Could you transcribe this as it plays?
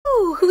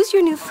Who's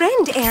your new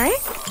friend,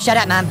 Eric? Shut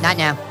up, Mom. Not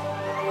now.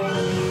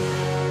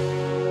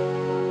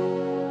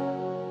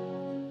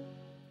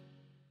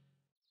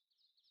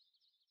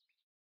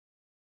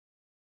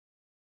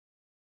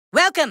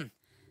 Welcome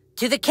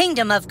to the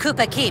kingdom of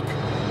Koopa Keep.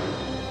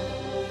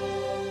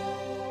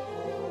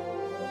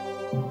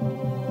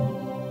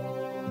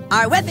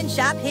 Our weapon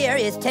shop here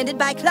is tended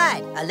by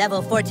Clyde, a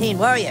level 14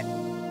 warrior.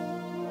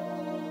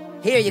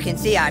 Here you can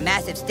see our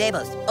massive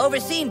stables,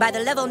 overseen by the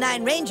level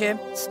 9 ranger,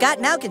 Scott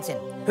Malkinson,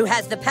 who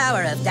has the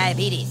power of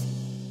diabetes.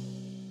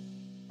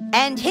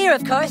 And here,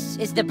 of course,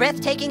 is the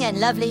breathtaking and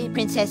lovely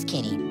Princess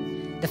Kenny,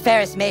 the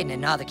fairest maiden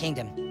in all the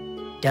kingdom.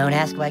 Don't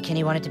ask why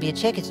Kenny wanted to be a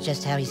chick, it's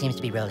just how he seems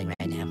to be rolling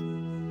right now.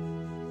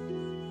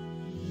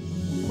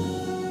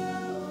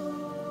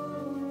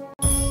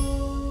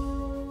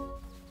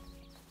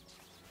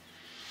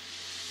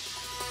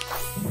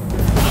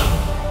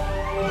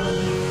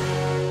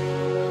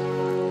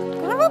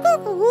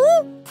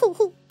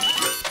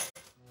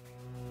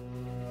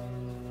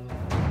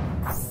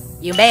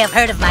 You may have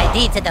heard of my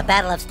deeds at the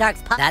Battle of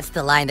Stark's Pond. That's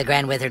the line the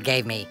Grand Wizard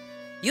gave me.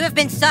 You have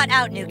been sought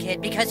out, new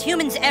kid, because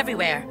humans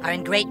everywhere are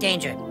in great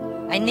danger.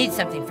 I need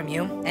something from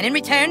you, and in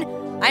return,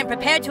 I am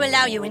prepared to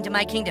allow you into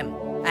my kingdom.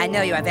 I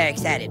know you are very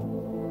excited.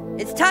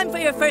 It's time for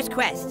your first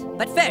quest,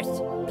 but first,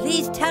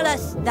 please tell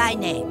us thy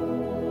name.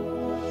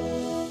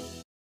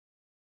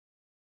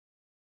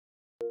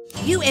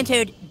 You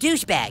entered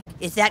Douchebag,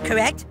 is that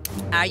correct?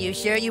 Are you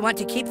sure you want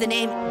to keep the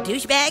name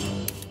Douchebag?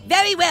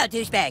 Very well,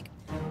 Douchebag.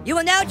 You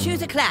will now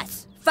choose a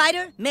class.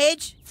 Fighter,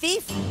 mage,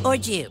 thief, or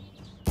Jew.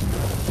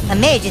 A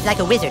mage is like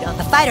a wizard.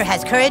 A fighter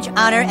has courage,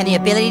 honor, and the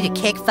ability to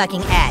kick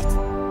fucking ass.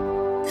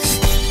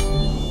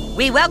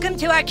 We welcome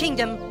to our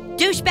kingdom,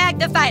 Douchebag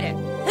the Fighter.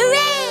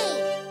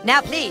 Hooray!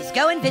 Now please,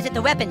 go and visit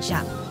the weapon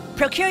shop.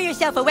 Procure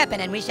yourself a weapon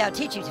and we shall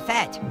teach you to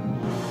fight.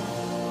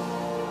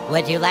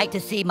 Would you like to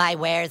see my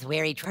wares,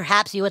 weary?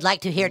 Perhaps you would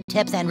like to hear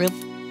tips and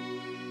room.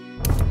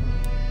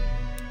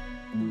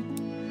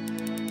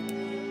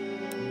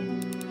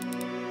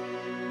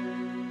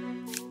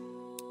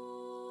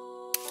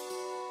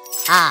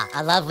 Ah,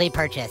 a lovely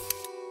purchase.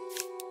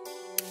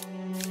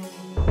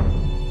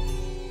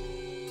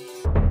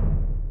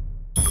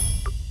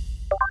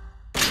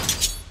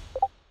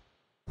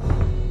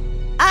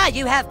 Ah,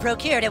 you have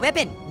procured a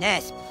weapon.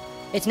 Yes.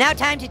 It's now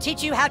time to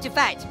teach you how to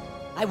fight.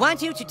 I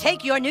want you to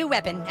take your new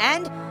weapon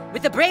and,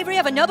 with the bravery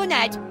of a noble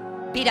knight,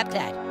 beat up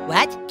Clyde.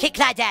 What? Kick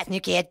Clyde's ass, new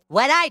kid.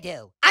 What'd I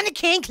do? I'm the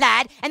king,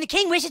 Clyde, and the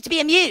king wishes to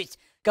be amused.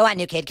 Go on,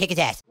 new kid, kick his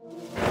ass.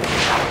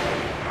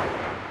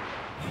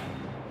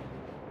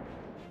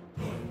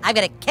 I'm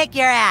gonna kick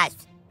your ass.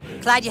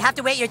 Clyde, you have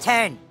to wait your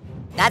turn.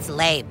 That's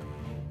lame.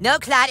 No,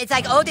 Clyde, it's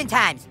like olden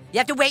times. You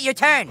have to wait your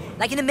turn.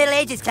 Like in the Middle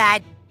Ages,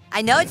 Clyde.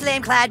 I know it's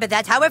lame, Clyde, but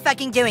that's how we're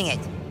fucking doing it.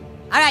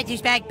 Alright,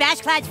 douchebag,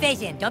 bash Clyde's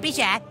face in. Don't be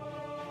shy.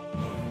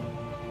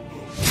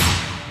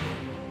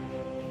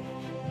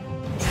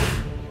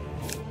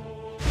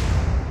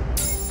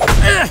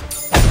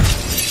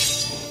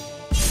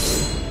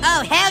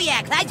 Oh, hell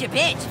yeah, Clyde's your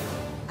bitch.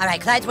 Alright,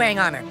 Clyde's wearing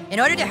armor.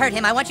 In order to hurt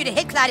him, I want you to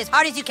hit Clyde as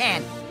hard as you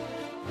can.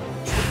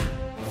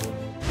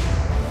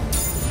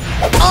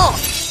 Oh!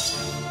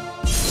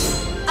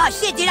 Oh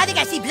shit, dude, I think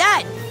I see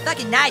blood.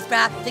 Fucking nice,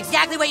 bro. It's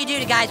exactly what you do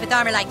to guys with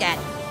armor like that.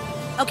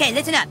 Okay,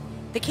 listen up.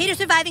 The key to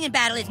surviving in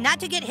battle is not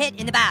to get hit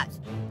in the bows.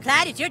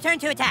 Clyde, it's your turn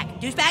to attack.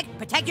 Douchebag,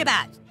 protect your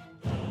bows.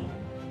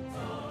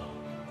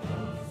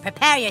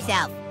 Prepare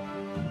yourself.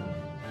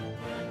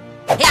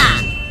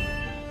 Yeah!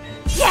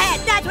 Yeah,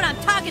 that's what I'm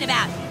talking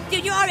about!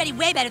 Dude, you're already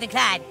way better than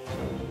Clyde.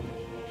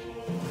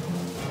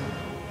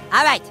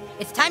 Alright,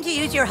 it's time to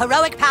use your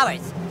heroic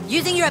powers.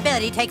 Using your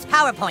ability takes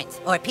power points,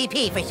 or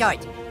PP for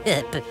short.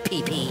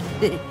 PP.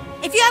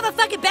 If you have a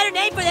fucking better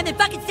name for them, then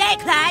fucking say it,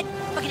 Clyde!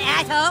 Fucking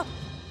asshole!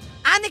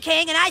 I'm the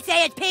king, and I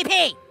say it's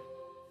PP!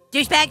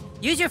 Douchebag,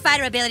 use your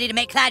fighter ability to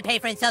make Clyde pay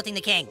for insulting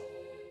the king.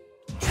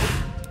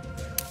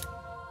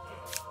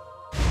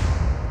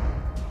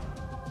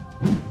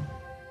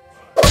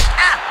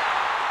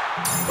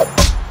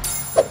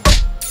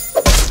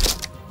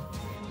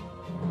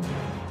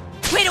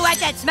 Way to wipe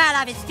that smile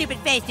off his stupid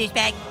face,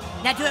 douchebag.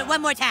 Now do it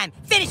one more time.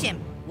 Finish him.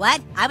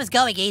 What? I was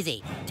going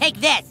easy.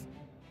 Take this.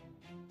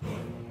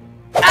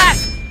 Ah!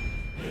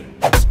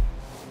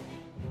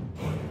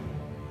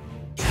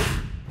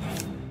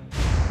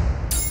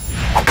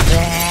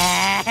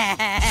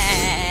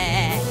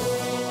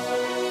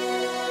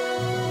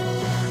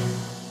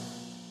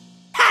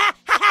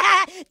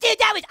 Dude,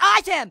 that was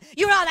awesome!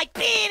 You were all like,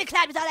 beam, and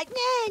Clyde was all like,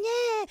 nah.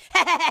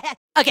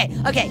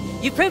 Okay,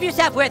 you prove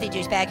yourself worthy,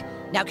 douchebag.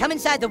 Now come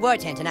inside the war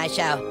tent and I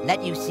shall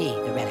let you see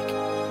the relic.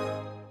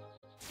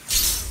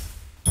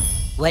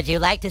 Would you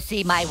like to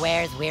see my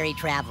wares, weary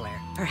traveler?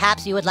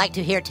 Perhaps you would like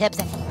to hear tips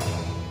and...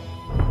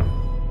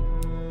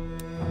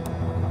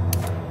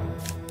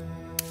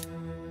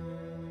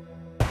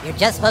 You're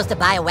just supposed to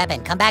buy a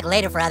weapon. Come back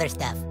later for other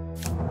stuff.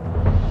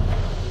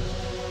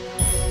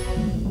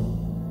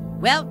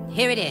 Well,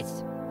 here it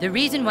is. The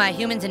reason why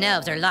humans and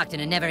elves are locked in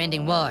a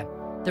never-ending war.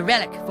 The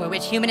relic for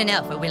which human and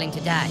elf are willing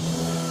to die.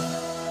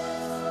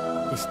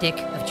 The Stick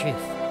of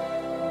Truth.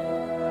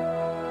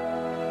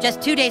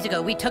 Just 2 days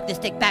ago, we took the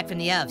stick back from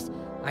the elves.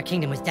 Our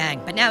kingdom was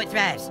dying, but now it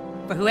thrives.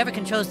 For whoever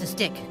controls the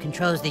stick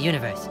controls the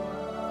universe.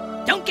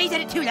 Don't gaze at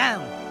it too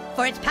long,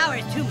 for its power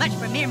is too much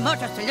for mere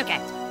mortals to look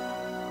at.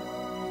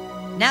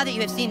 Now that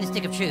you have seen the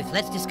Stick of Truth,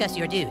 let's discuss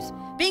your dues.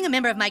 Being a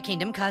member of my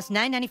kingdom costs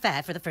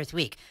 $9.95 for the first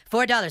week,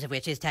 $4 of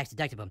which is tax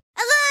deductible.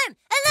 Alarm!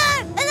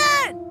 Alarm!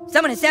 Alarm!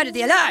 Someone has sounded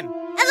the alarm!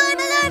 Alarm!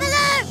 Alarm!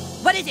 Alarm!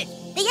 What is it?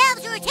 The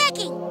elves are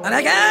attacking! Oh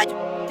my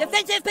god!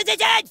 Defensive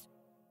positions!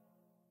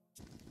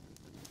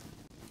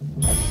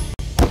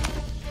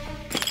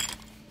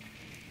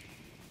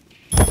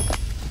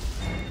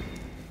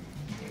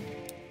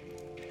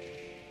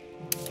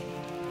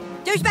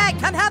 Douchebag,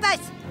 come help us!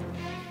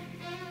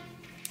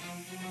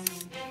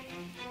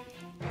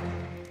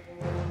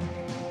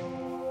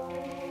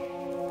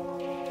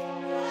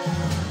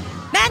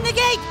 Man the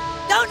gate!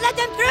 Don't let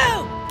them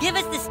through! Give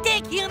us the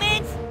stick,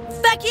 humans!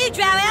 Fuck you,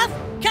 Drow Elf!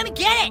 Come and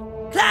get it!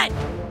 Clyde,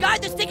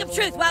 guard the Stick of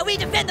Truth while we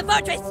defend the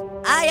fortress!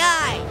 Aye,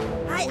 aye!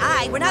 Aye,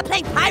 aye, we're not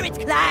playing pirates,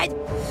 Clyde!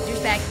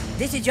 Douchebag,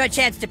 this is your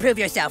chance to prove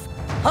yourself.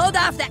 Hold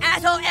off the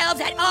asshole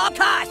elves at all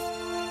costs!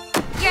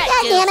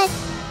 God damn it!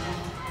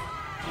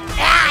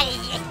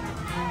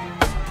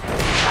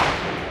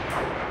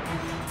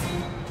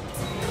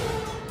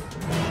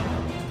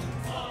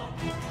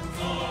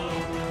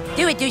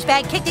 Do it,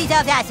 douchebag. Kick these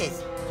elves'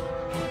 asses.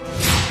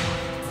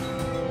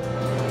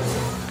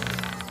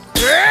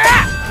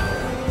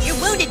 You're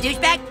wounded,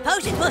 douchebag.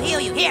 Potions will heal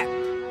you. Here.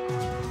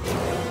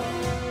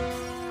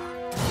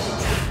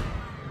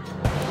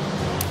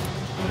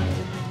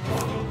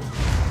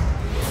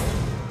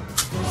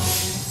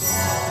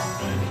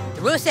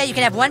 The rules say you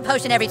can have 1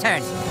 potion every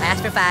turn. I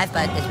asked for 5,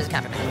 but this was a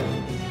compromise.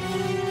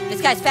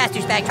 This guy's fast,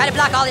 douchebag. Try to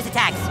block all his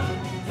attacks.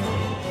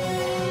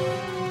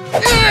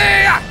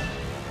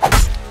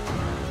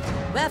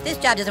 Well, if this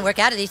job doesn't work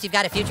out, at least you've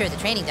got a future as a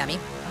training dummy.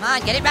 Come on,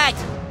 get it right.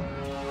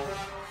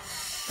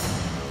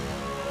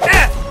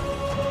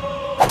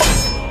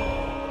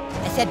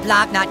 I said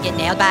block, not get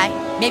nailed by.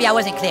 Maybe I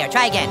wasn't clear.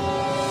 Try again.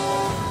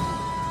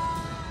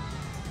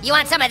 You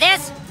want some of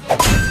this?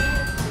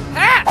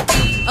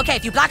 Okay,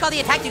 if you block all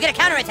the attacks, you get a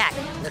counterattack.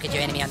 Look at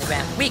your enemy on the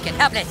ground. Weak and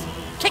helpless.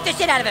 Kick the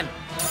shit out of him.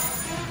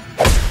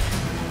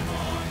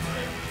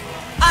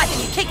 Awesome,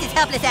 you kicked his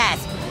helpless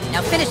ass.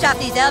 Now finish off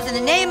these elves in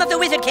the name of the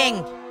Wizard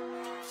King.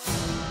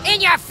 In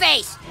your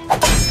face!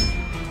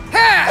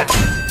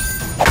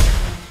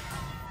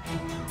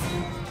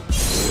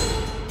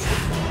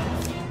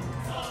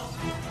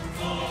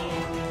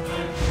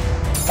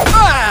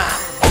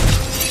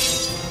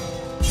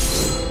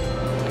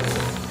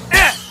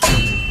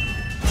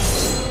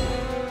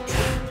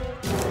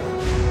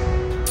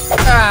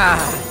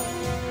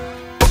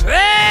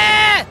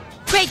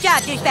 Great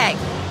job, douchebag.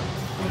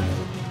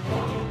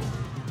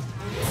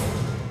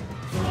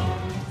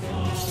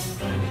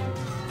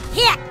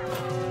 Here!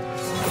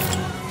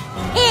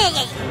 Here!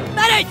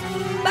 Butters!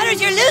 Butters,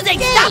 you're losing!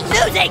 Stop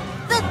losing!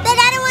 But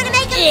I don't want to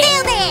make him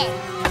feel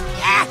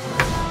bad!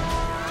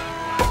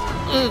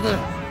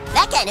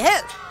 That can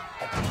hurt.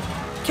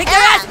 Kick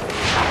their ass!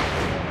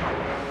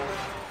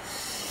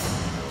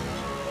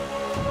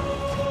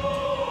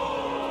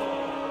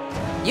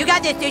 You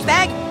got this,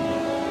 douchebag!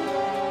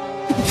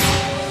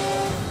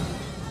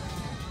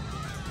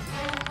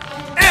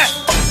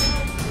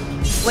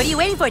 What are you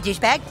waiting for,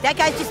 douchebag? That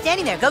guy's just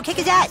standing there. Go kick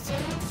his ass!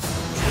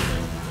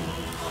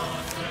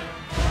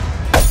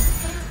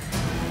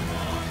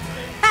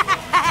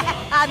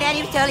 Oh man,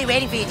 he was totally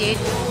waiting for you, dude.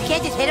 You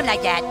can't just hit him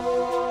like that.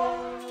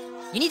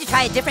 You need to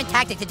try a different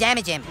tactic to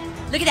damage him.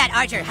 Look at that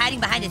archer hiding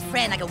behind his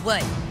friend like a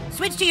wood.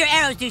 Switch to your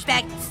arrows,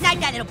 douchebag. Snipe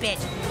that little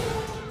bitch.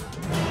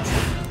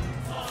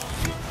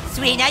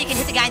 Sweet, now you can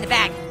hit the guy in the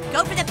back.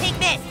 Go for the pink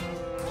mist.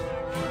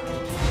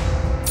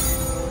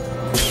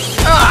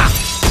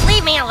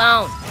 Leave me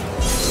alone.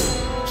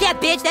 Yeah,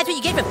 bitch, that's what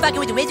you get for fucking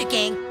with the Wizard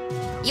King.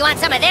 You want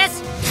some of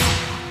this?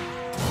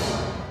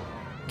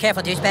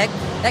 Careful, douchebag.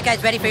 That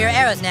guy's ready for your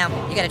arrows now.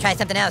 You gotta try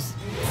something else.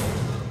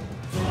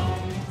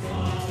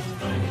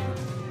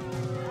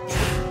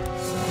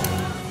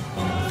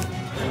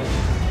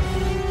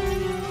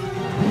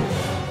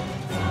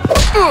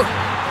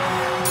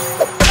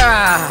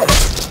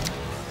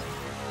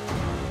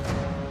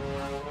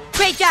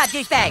 Great job,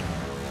 douchebag!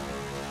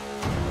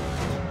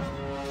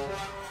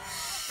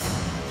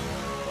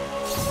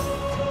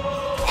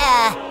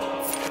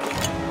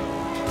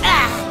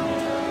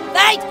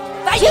 Fight!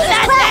 Fight, you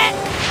last man!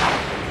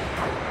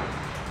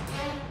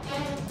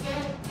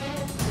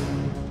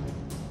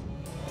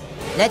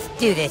 Let's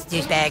do this,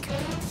 douchebag.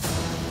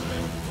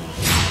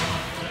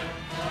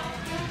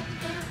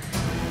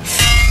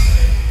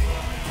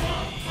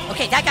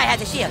 Okay, that guy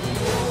has a shield.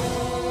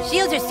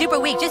 Shields are super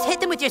weak. Just hit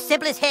them with your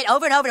simplest hit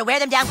over and over to wear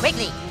them down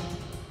quickly.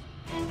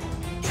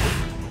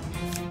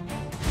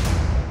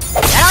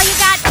 That all you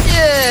got?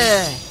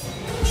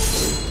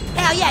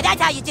 Hell yeah,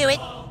 that's how you do it.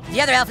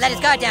 The other elf let his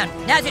guard down.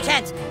 Now's your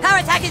chance. Power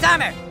attack his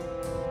armor.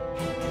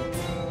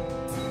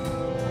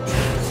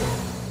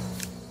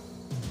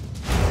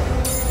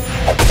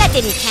 That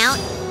didn't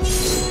count.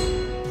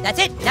 That's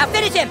it. Now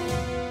finish him.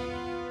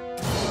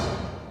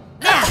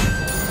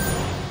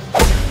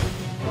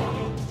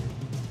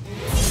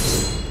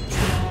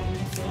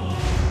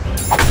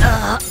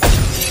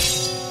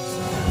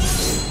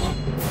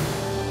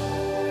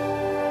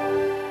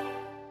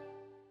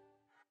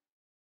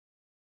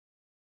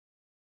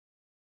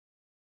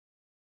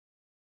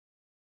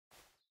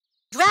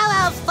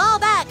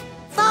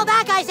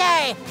 I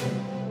say?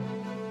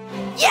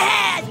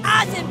 Yes!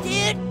 Awesome,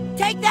 dude!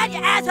 Take that, you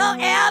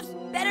asshole elves!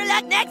 Better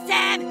luck next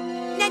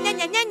time! Na na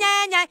na na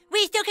na na!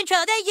 We still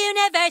control the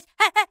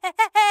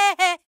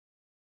universe!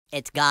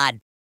 It's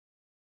God.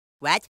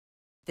 What?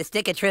 The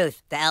stick of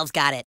truth. The elves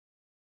got it.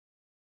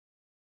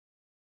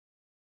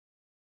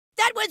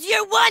 That was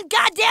your one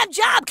goddamn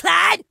job,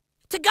 Clyde!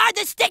 To guard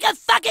the stick of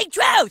fucking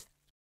truth!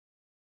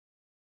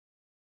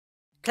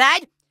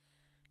 Clyde,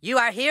 you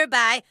are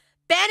hereby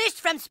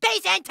banished from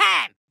space and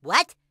time!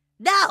 What?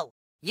 No!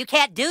 You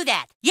can't do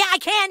that. Yeah, I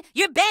can!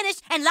 You're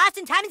banished and lost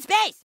in time and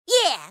space!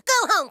 Yeah,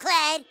 go home,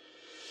 Clyde.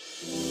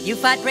 You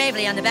fought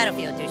bravely on the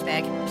battlefield,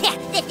 douchebag. Yeah,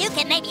 if you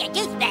can make me a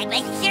douchebag,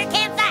 like you sure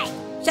can fight.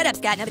 Shut up,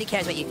 Scott. Nobody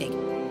cares what you think.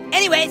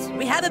 Anyways,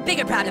 we have a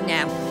bigger problem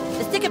now.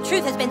 The stick of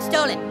truth has been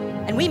stolen,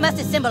 and we must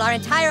assemble our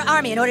entire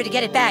army in order to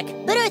get it back.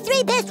 But our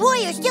 3 best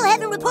warriors still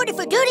haven't reported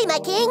for duty, my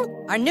king.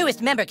 Our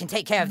newest member can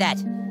take care of that.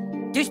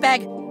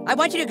 Douchebag, I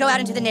want you to go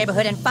out into the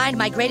neighborhood and find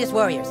my greatest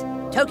warriors,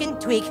 Token,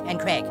 Tweak, and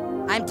Craig.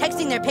 I'm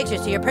texting their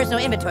pictures to your personal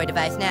inventory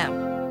device now.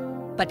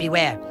 But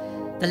beware.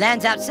 The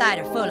lands outside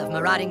are full of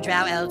marauding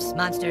drow elves,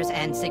 monsters,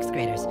 and 6th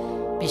graders.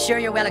 Be sure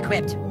you're well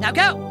equipped. Now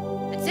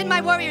go! And send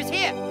my warriors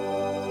here!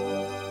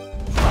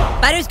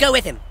 Fighters, go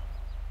with him.